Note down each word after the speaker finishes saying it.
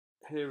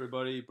Hey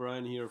everybody,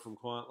 Brian here from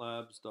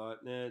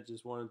quantlabs.net.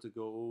 Just wanted to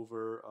go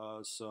over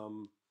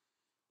some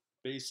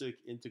basic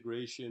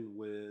integration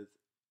with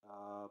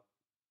uh,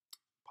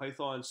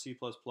 Python, C++.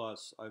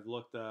 I've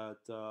looked at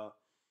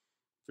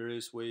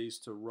various ways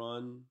to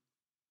run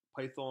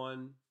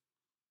Python,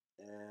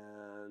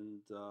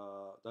 and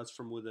that's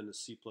from within a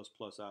C++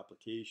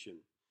 application.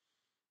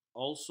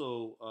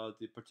 Also,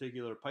 the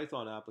particular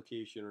Python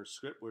application or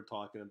script we're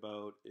talking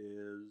about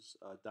is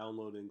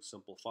downloading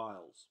simple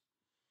files.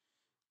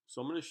 So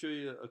I'm going to show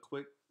you a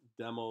quick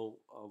demo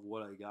of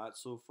what I got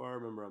so far.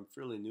 Remember, I'm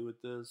fairly new at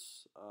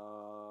this,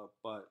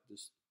 but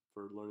just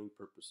for learning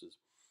purposes.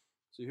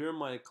 So here in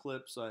my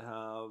Eclipse, I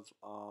have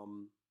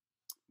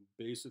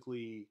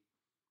basically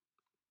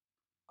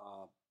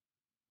uh,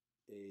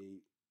 a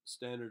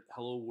standard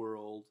Hello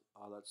World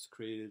that's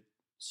created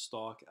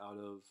stock out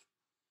of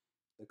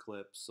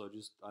Eclipse. So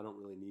I don't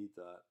really need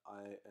that.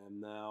 I am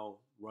now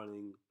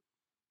running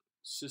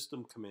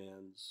system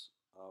commands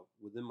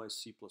within my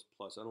C++.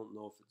 I don't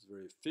know if it's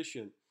very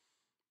efficient,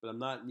 but I'm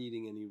not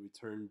needing any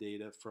return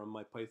data from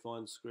my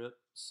Python script,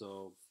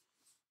 so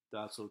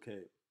that's okay.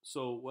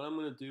 So what I'm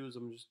going to do is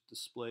I'm just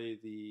display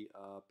the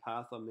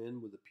path I'm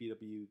in with the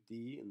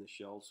pwd in the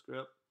shell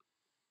script.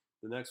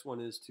 The next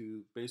one is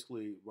to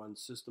basically run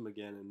system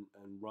again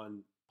and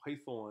run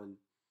Python,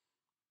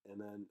 and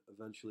then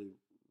eventually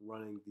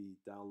running the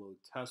download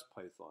test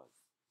Python.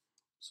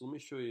 So let me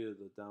show you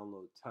the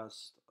download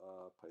test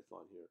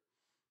Python here.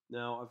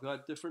 Now I've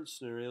got different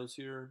scenarios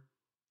here.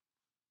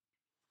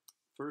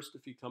 First,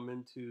 if you come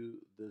into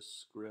this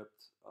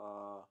script,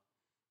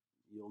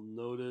 you'll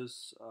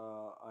notice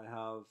I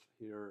have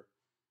here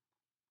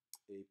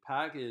a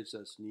package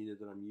that's needed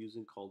that I'm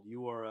using called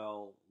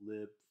URL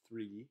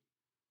lib3.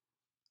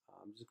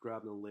 I'm just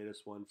grabbing the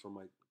latest one from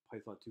my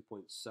Python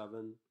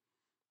 2.7,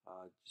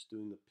 just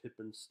doing the pip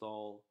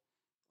install.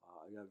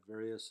 I got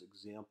various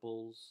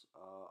examples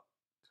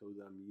code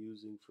that I'm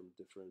using from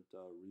different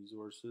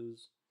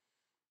resources.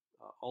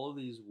 All of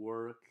these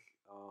work,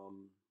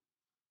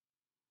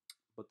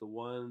 but the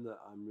one that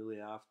I'm really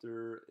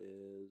after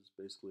is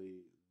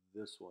basically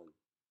this one.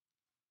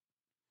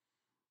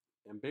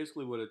 And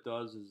basically what it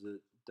does is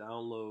it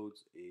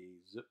downloads a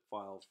zip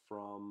file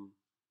from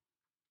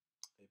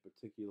a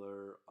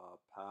particular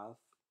path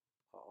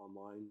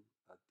online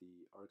at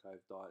the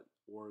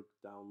archive.org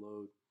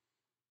download,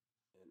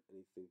 and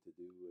anything to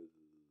do with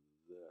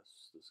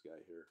this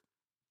guy here.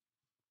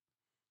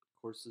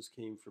 Of course, this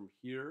came from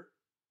here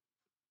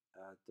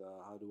at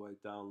how do I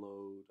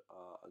download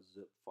a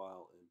zip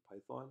file in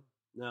Python.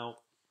 Now,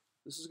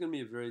 this is going to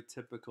be a very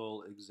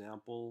typical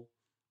example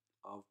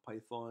of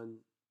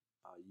Python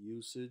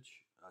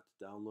usage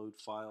to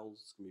download files.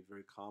 It's going to be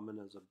very common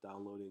as I'm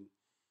downloading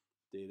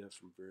data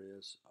from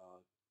various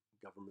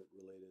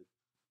government-related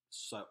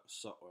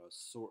sites,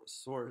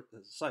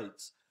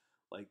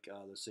 like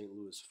the St.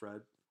 Louis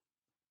Fred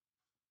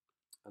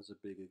as a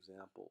big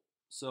example.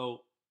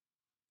 So,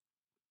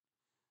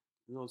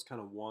 it's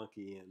kind of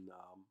wonky, and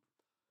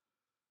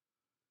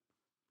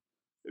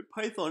in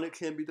Python it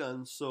can be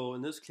done. So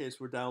in this case,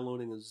 we're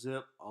downloading a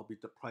zip. I'll be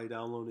probably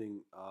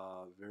downloading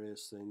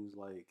various things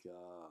like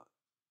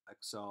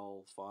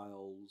Excel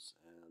files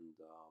and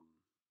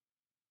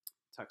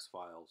text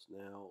files.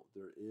 Now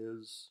there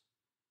is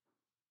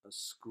a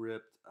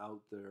script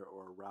out there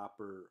or a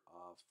wrapper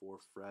for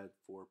Fred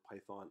for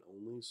Python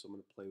only, so I'm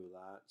going to play with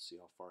that, see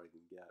how far I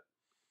can get.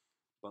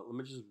 But let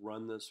me just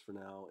run this for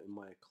now in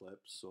my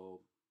Eclipse.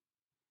 So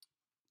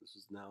this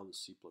is now the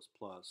C++.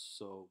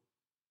 So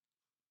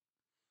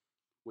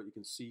what you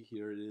can see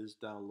here, it is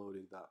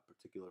downloading that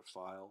particular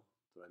file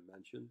that I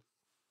mentioned.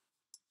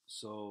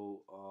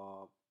 So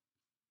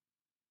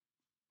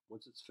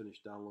once it's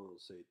finished downloading, it'll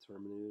say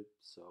terminated,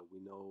 so we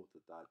know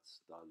that that's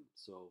done.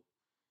 So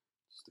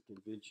just to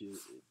convince you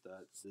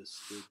that this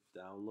did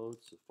download,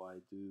 so if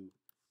I do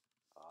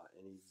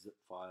any zip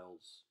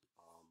files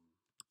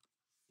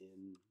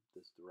in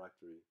this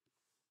directory,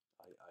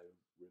 I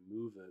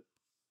remove it,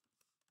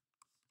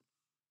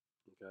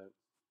 okay?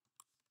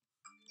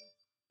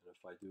 And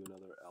if I do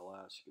another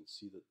ls, you can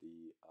see that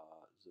the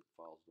zip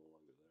file is no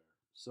longer there.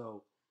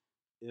 So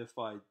if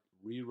I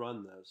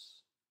rerun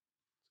this,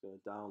 it's going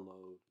to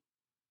download,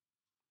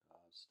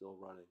 still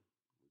running.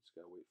 We just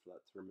got to wait for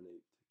that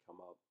terminate to come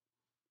up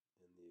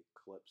in the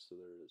Eclipse, so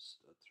there is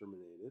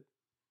terminated.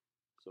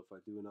 So if I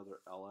do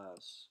another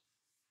ls,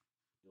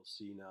 you'll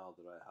see now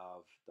that I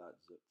have that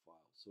zip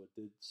file. So it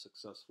did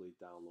successfully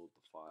download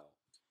the file.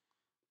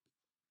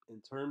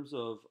 In terms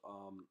of,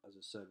 as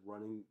I said,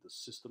 running the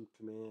system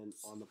command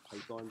on the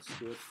Python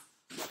script,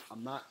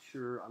 I'm not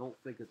sure, I don't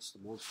think it's the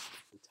most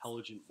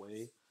intelligent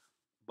way,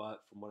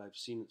 but from what I've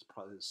seen, it's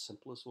probably the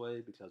simplest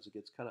way because it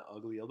gets kind of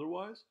ugly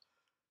otherwise.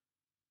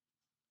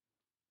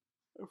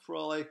 For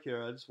all I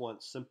care, I just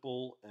want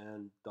simple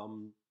and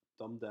dumbed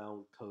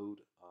down code.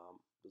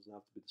 Doesn't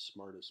have to be the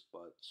smartest,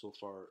 but so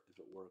far, if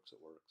it works, it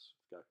works.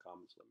 If you've got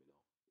comments, let me know.